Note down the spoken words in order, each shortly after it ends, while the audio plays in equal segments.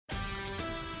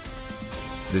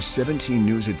The 17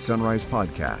 News at Sunrise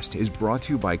podcast is brought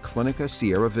to you by Clinica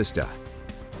Sierra Vista.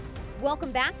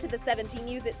 Welcome back to the 17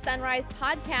 News at Sunrise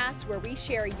podcast, where we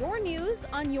share your news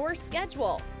on your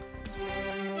schedule.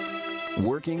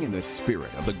 Working in the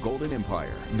spirit of the Golden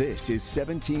Empire, this is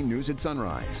 17 News at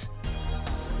Sunrise.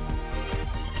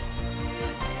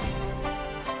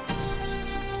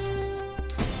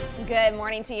 Good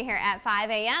morning to you here at 5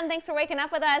 a.m. Thanks for waking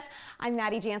up with us. I'm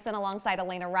Maddie Jansen alongside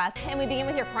Elena Russ. And we begin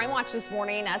with your crime watch this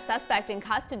morning. A suspect in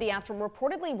custody after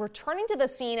reportedly returning to the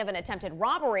scene of an attempted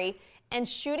robbery and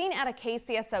shooting at a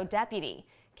KCSO deputy.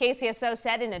 KCSO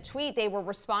said in a tweet they were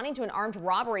responding to an armed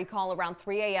robbery call around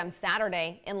 3 a.m.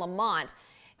 Saturday in Lamont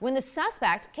when the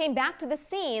suspect came back to the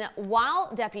scene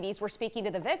while deputies were speaking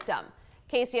to the victim.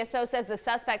 KCSO says the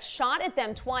suspect shot at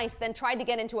them twice, then tried to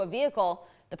get into a vehicle.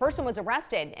 The person was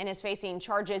arrested and is facing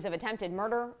charges of attempted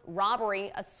murder,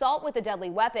 robbery, assault with a deadly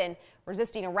weapon,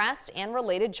 resisting arrest, and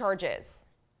related charges.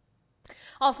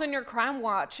 Also in your crime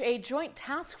watch, a joint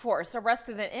task force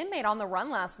arrested an inmate on the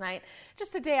run last night,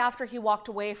 just a day after he walked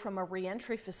away from a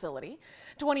reentry facility.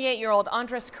 28-year-old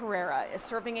Andres Carrera is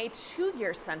serving a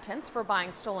 2-year sentence for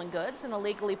buying stolen goods and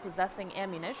illegally possessing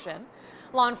ammunition.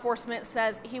 Law enforcement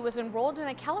says he was enrolled in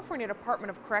a California Department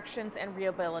of Corrections and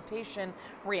Rehabilitation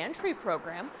reentry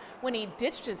program when he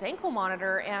ditched his ankle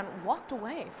monitor and walked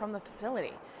away from the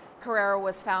facility. Carrera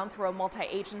was found through a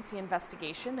multi-agency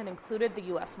investigation that included the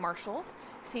U.S. Marshals,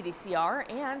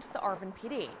 CDCR, and the Arvin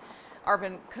PD.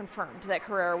 Arvin confirmed that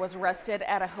Carrera was arrested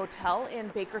at a hotel in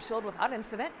Bakersfield without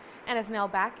incident and is now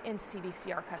back in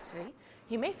CDCR custody.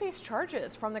 He may face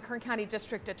charges from the Kern County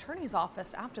District Attorney's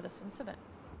Office after this incident.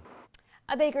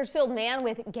 A Bakersfield man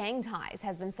with gang ties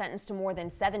has been sentenced to more than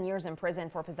 7 years in prison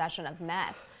for possession of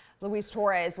meth. Luis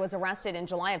Torres was arrested in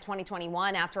July of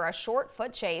 2021 after a short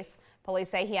foot chase. Police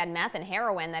say he had meth and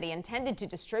heroin that he intended to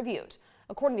distribute.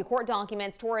 According to court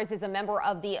documents, Torres is a member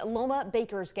of the Loma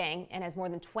Bakers gang and has more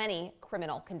than 20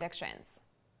 criminal convictions.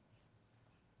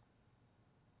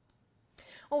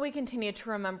 Well, we continue to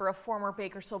remember a former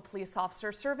Bakersfield police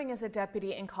officer serving as a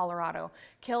deputy in Colorado,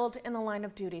 killed in the line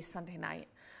of duty Sunday night.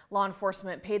 Law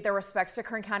enforcement paid their respects to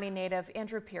Kern County native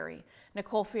Andrew Peary.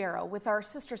 Nicole Fierro with our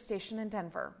sister station in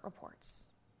Denver reports.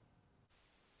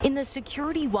 In the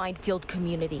security Widefield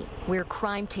community, where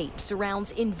crime tape surrounds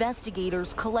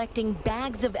investigators collecting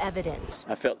bags of evidence.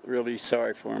 I felt really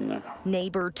sorry for him, though.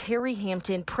 Neighbor Terry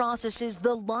Hampton processes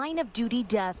the line of duty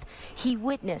death he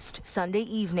witnessed Sunday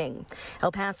evening.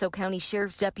 El Paso County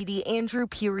Sheriff's Deputy Andrew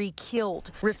Peary killed,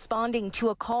 responding to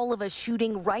a call of a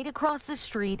shooting right across the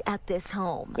street at this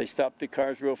home. They stopped the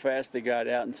cars real fast. They got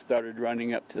out and started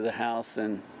running up to the house,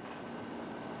 and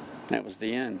that was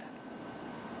the end.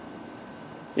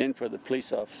 In for the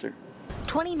police officer.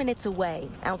 20 minutes away,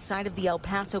 outside of the El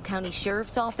Paso County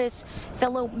Sheriff's Office,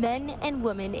 fellow men and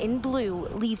women in blue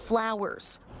leave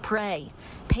flowers, pray,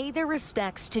 pay their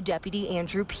respects to Deputy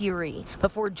Andrew Peary.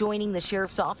 Before joining the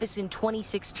Sheriff's Office in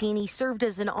 2016, he served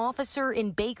as an officer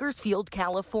in Bakersfield,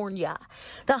 California.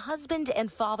 The husband and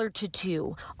father to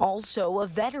two, also a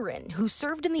veteran who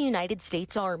served in the United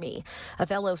States Army. A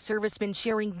fellow serviceman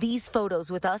sharing these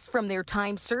photos with us from their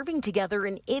time serving together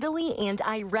in Italy and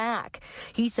Iraq.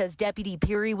 He says Deputy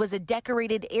Peary was a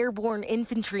decorated airborne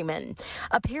infantryman,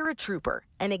 a paratrooper,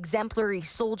 an exemplary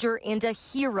soldier, and a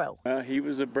hero. He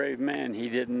was a brave man. He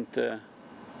didn't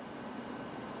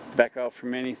back off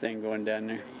from anything going down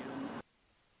there.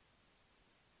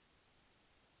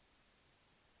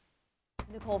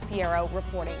 Nicole Fierro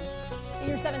reporting. In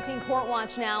your 17 Court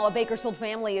Watch now, a Bakersfield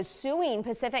family is suing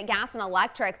Pacific Gas and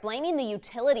Electric, blaming the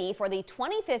utility for the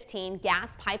 2015 gas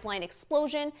pipeline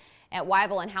explosion at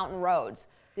Wible and Houghton roads.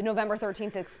 The November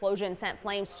 13th explosion sent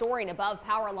flames soaring above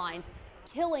power lines,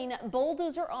 killing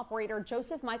bulldozer operator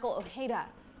Joseph Michael Ojeda,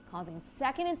 causing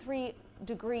second and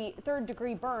third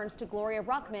degree burns to Gloria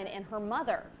Ruckman and her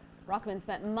mother. Ruckman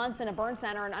spent months in a burn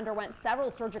center and underwent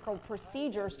several surgical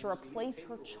procedures to replace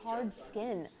her charred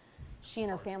skin. She and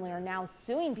her family are now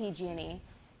suing PG&E,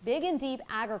 Big and Deep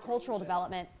Agricultural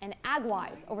Development, and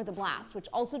AgWise over the blast, which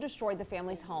also destroyed the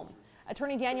family's home.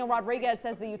 Attorney Daniel Rodriguez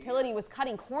says the utility was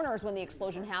cutting corners when the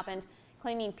explosion happened,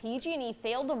 claiming PG&E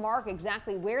failed to mark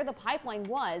exactly where the pipeline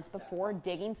was before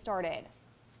digging started.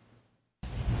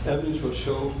 Evidence will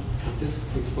show that this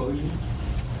explosion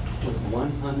was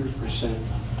 100%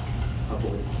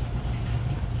 avoidable,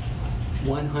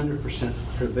 100%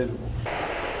 preventable.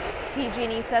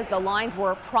 PG&E says the lines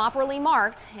were properly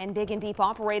marked and Big and Deep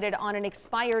operated on an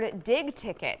expired dig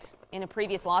ticket. In a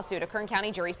previous lawsuit, a Kern County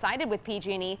jury sided with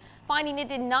PG&E, finding it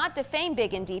did not defame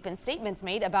Big and Deep in statements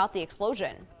made about the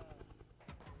explosion.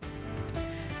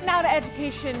 Now to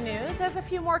education news, as a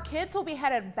few more kids will be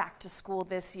headed back to school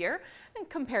this year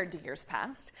compared to years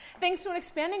past, thanks to an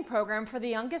expanding program for the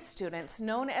youngest students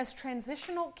known as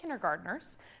transitional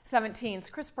kindergartners. 17's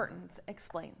Chris Burton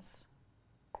explains.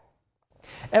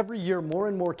 Every year, more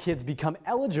and more kids become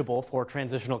eligible for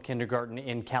transitional kindergarten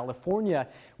in California,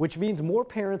 which means more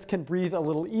parents can breathe a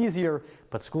little easier,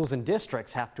 but schools and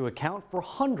districts have to account for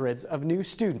hundreds of new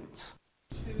students.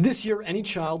 This year, any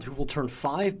child who will turn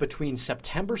 5 between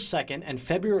September 2nd and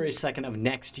February 2nd of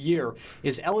next year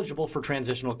is eligible for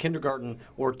transitional kindergarten,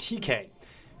 or TK.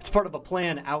 It's part of a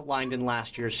plan outlined in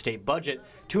last year's state budget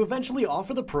to eventually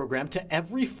offer the program to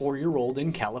every 4-year-old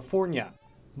in California.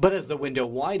 But as the window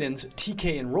widens,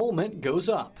 TK enrollment goes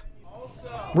up.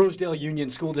 Rosedale Union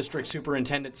School District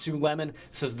Superintendent Sue Lemon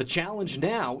says the challenge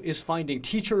now is finding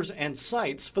teachers and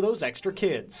sites for those extra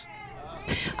kids.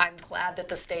 I'm glad that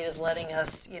the state is letting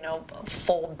us,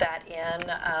 fold that in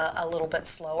a little bit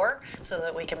slower so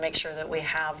that we can make sure that we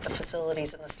have the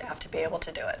facilities and the staff to be able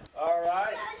to do it. All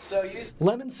right.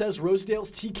 Lemon says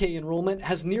Rosedale's TK enrollment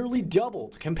has nearly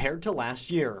doubled compared to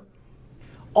last year.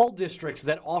 All districts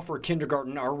that offer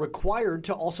kindergarten are required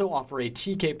to also offer a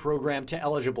TK program to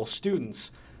eligible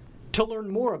students. To learn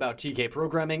more about TK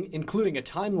programming, including a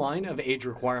timeline of age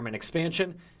requirement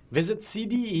expansion, visit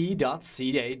cde.ca.gov.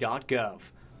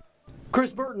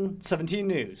 Chris Burton, 17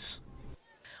 News.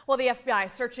 Well, the FBI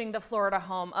searching the Florida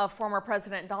home of former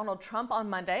President Donald Trump on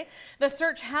Monday. The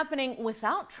search happening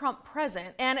without Trump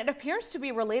present, and it appears to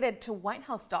be related to White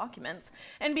House documents.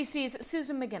 NBC's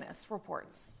Susan McGinnis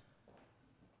reports.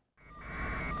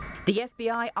 The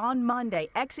FBI on Monday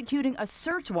executing a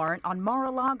search warrant on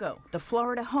Mar-a-Lago, the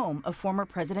Florida home of former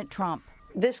President Trump.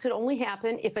 This could only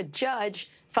happen if a judge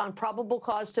found probable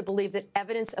cause to believe that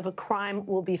evidence of a crime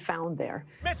will be found there.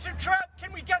 Mr. Trump,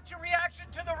 can we get your reaction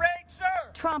to the raid,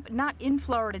 sir? Trump not in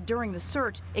Florida during the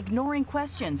search, ignoring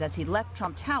questions as he left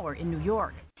Trump Tower in New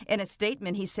York. In a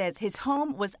statement, he says his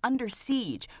home was under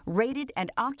siege, raided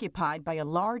and occupied by a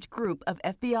large group of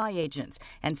FBI agents,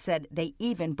 and said they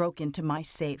even broke into my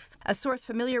safe. A source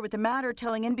familiar with the matter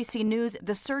telling NBC News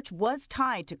the search was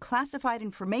tied to classified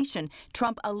information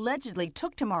Trump allegedly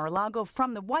took to Mar-a-Lago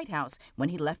from the White House when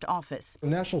he left office.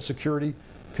 National security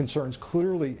concerns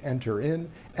clearly enter in,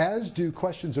 as do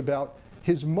questions about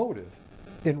his motive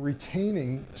in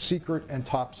retaining secret and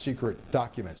top secret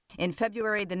documents. In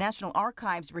February, the National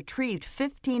Archives retrieved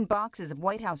 15 boxes of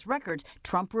White House records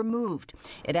Trump removed.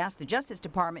 It asked the Justice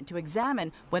Department to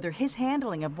examine whether his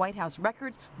handling of White House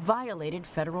records violated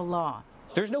federal law.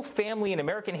 There's no family in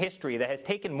American history that has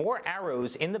taken more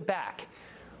arrows in the back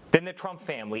than the Trump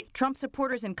family. Trump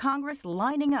supporters in Congress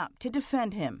lining up to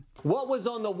defend him. What was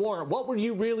on the warrant? What were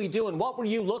you really doing? What were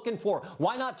you looking for?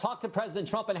 Why not talk to President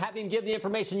Trump and have him give the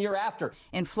information you're after?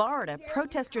 In Florida,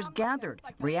 protesters gathered,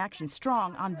 reaction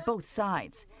strong on both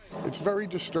sides. It's very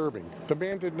disturbing. The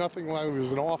man did nothing while he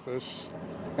was in office,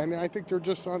 and I think they're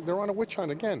on a witch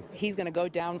hunt again. He's going to go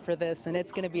down for this, and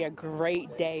it's going to be a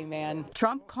great day, man.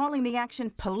 Trump calling the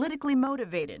action politically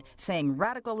motivated, saying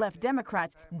radical left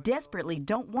Democrats desperately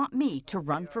don't want me to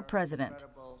run for president.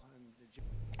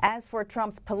 As for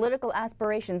Trump's political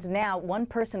aspirations now, one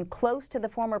person close to the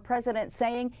former president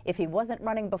saying if he wasn't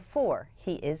running before,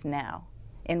 he is now.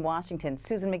 In Washington,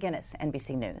 Susan McGinnis,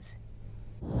 NBC News.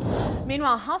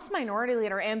 Meanwhile, House Minority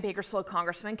Leader and Bakersfield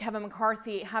Congressman Kevin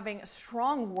McCarthy having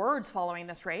strong words following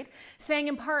this raid, saying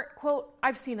in part, quote,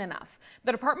 "I've seen enough.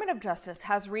 The Department of Justice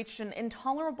has reached an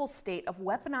intolerable state of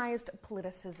weaponized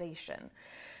politicization."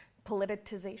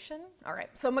 All right.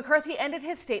 So McCarthy ended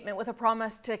his statement with a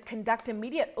promise to conduct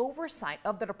immediate oversight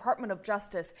of the Department of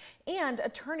Justice and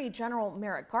Attorney General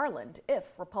Merrick Garland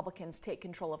if Republicans take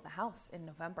control of the House in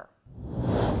November.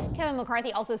 Kevin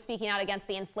McCarthy also speaking out against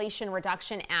the Inflation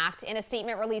Reduction Act. In a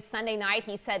statement released Sunday night,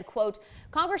 he said, quote,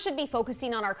 "Congress should be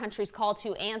focusing on our country's call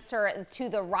to answer to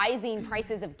the rising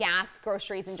prices of gas,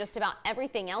 groceries, and just about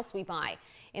everything else we buy."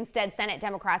 Instead, Senate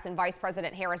Democrats and Vice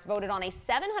President Harris voted on a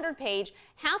 700-page,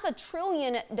 $500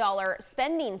 billion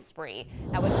spending spree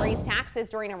that would raise taxes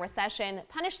during a recession,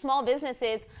 punish small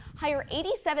businesses, hire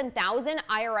 87,000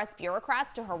 IRS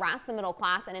bureaucrats to harass the middle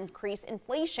class, and increase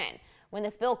inflation. When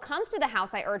this bill comes to the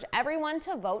House, I urge everyone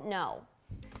to vote no.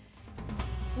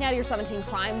 Now to your 17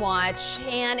 Crime Watch,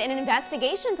 and an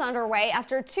investigation's underway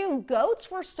after 2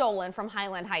 goats were stolen from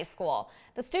Highland High School.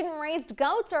 The student-raised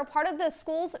goats are part of the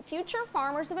school's Future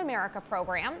Farmers of America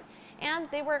program, and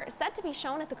they were set to be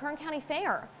shown at the Kern County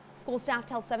Fair. School staff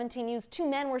tells 17 News 2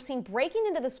 men were seen breaking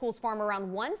into the school's farm around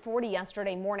 1:40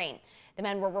 yesterday morning. The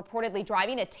men were reportedly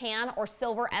driving a tan or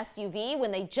silver SUV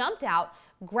when they jumped out,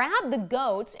 grabbed the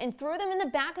goats, and threw them in the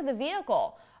back of the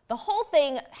vehicle. The whole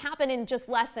thing happened in just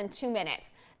less than 2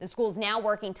 minutes. The school's now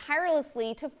working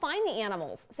tirelessly to find the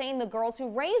animals, saying the girls who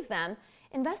raised them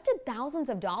invested thousands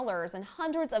of dollars and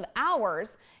hundreds of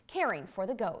hours caring for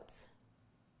the goats.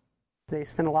 They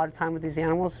spend a lot of time with these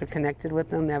animals. They're connected with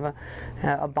them. They have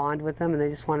a bond with them, and they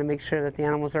just want to make sure that the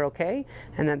animals are okay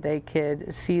and that they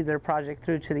could see their project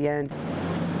through to the end.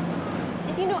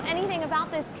 If you know anything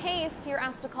about this case, you're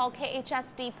asked to call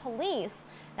KHSD Police.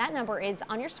 That number is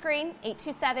on your screen,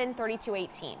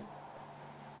 827-3218.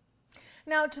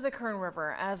 Now to the Kern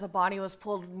River, as a body was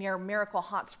pulled near Miracle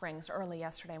Hot Springs early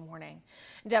yesterday morning.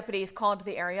 Deputies called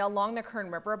the area along the Kern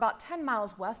River about 10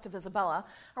 miles west of Isabella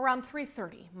around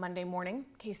 3:30 Monday morning.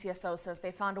 KCSO says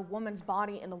they found a woman's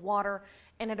body in the water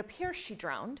and it appears she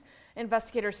drowned.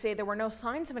 Investigators say there were no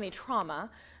signs of any trauma.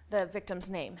 The victim's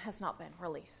name has not been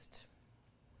released.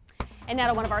 And now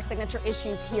to one of our signature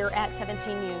issues here at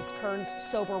 17 News, Kern's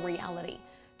sober reality.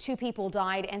 2 people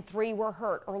died and 3 were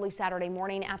hurt early Saturday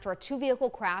morning after a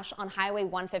 2-vehicle crash on Highway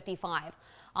 155.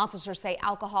 Officers say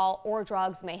alcohol or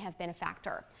drugs may have been a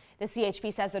factor. The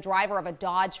CHP says the driver of a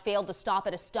Dodge failed to stop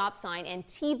at a stop sign and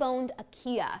T-boned a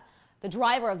Kia. The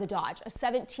driver of the Dodge, a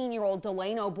 17-year-old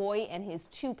Delano boy, and his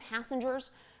 2 passengers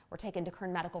were taken to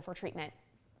Kern Medical for treatment.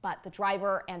 But the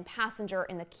driver and passenger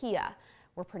in the Kia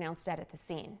were pronounced dead at the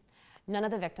scene. None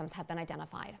of the victims have been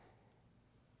identified.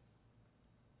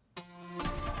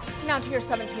 Now to your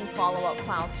 17 follow-up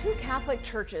file. 2 Catholic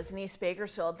churches in East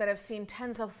Bakersfield that have seen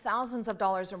tens of thousands of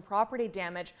dollars in property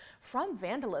damage from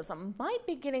vandalism might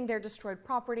be getting their destroyed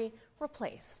property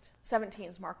replaced.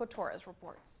 17's Marco Torres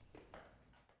reports.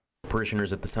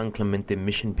 Parishioners at the San Clemente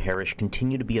Mission Parish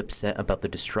continue to be upset about the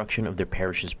destruction of their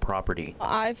parish's property.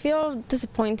 I feel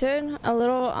disappointed, a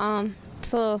little,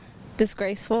 it's a little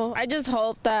disgraceful. I just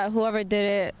hope that whoever did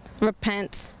it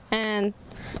repents and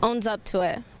owns up to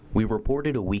it. We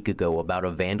reported a week ago about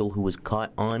a vandal who was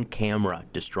caught on camera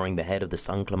destroying the head of the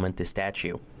San Clemente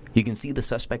statue. You can see the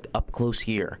suspect up close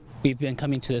here. We've been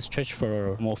coming to this church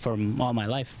for all my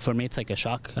life. For me, it's like a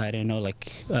shock. I didn't know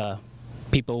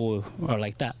people are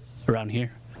like that around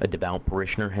here. A devout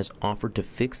parishioner has offered to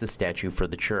fix the statue for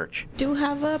the church. Do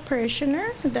have a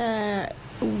parishioner that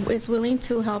is willing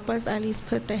to help us at least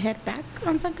put the head back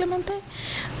on San Clemente.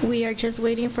 We are just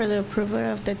waiting for the approval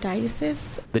of the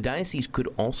diocese. The diocese could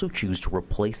also choose to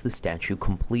replace the statue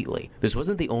completely. This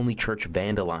wasn't the only church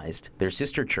vandalized. Their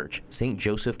sister church, St.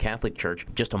 Joseph Catholic Church,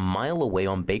 just a mile away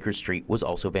on Baker Street, was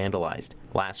also vandalized.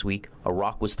 Last week, a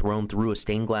rock was thrown through a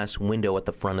stained glass window at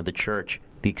the front of the church.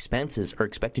 The expenses are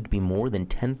expected to be more than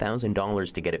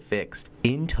 $10,000 to get it fixed.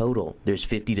 In total, there's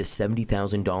 $50,000 to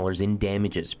 $70,000 in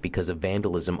damages because of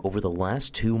vandalism over the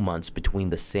last 2 months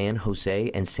between the San Jose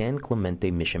and San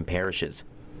Clemente Mission parishes.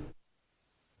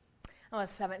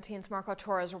 OS 17's Marco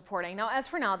Torres reporting. Now, as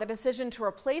for now, the decision to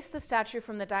replace the statue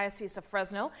from the Diocese of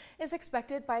Fresno is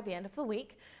expected by the end of the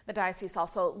week. The diocese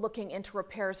also looking into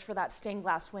repairs for that stained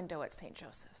glass window at St.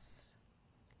 Joseph's.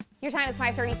 Your time is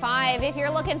 5:35. If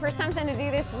you're looking for something to do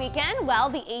this weekend,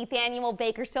 well, the 8th annual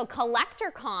Bakersfield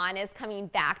Collector Con is coming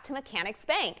back to Mechanics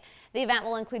Bank. The event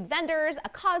will include vendors, a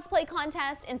cosplay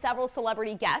contest, and several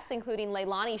celebrity guests, including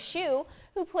Leilani Shu,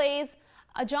 who plays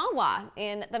a Jawa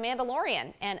in The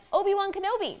Mandalorian, and Obi-Wan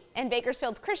Kenobi, and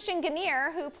Bakersfield's Christian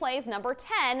Gannier, who plays number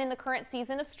 10 in the current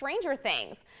season of Stranger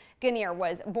Things. Gannier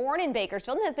was born in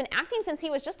Bakersfield and has been acting since he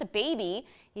was just a baby.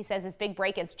 He says his big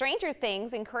break in Stranger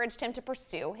Things encouraged him to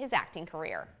pursue his acting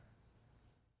career.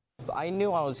 I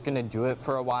knew I was going to do it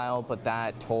for a while, but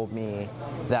that told me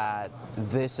that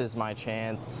this is my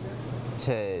chance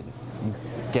to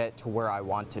get to where I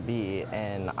want to be,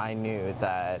 and I knew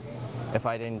that if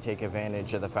I didn't take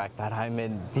advantage of the fact that I'm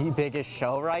in the biggest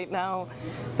show right now,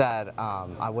 that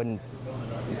I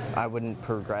wouldn't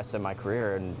progress in my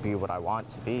career and be what I want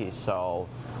to be. So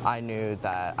I knew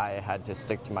that I had to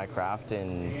stick to my craft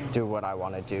and do what I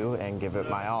want to do and give it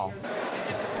my all.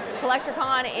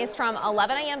 CollectorCon is from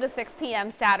 11 a.m. to 6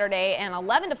 p.m. Saturday and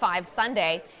 11 to 5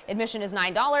 Sunday. Admission is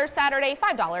 $9 Saturday,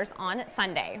 $5 on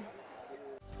Sunday.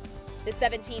 The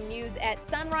 17 News at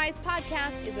Sunrise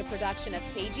podcast is a production of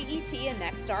KGET and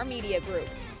Nexstar Media Group.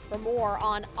 For more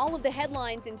on all of the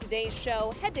headlines in today's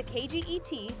show, head to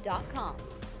kget.com.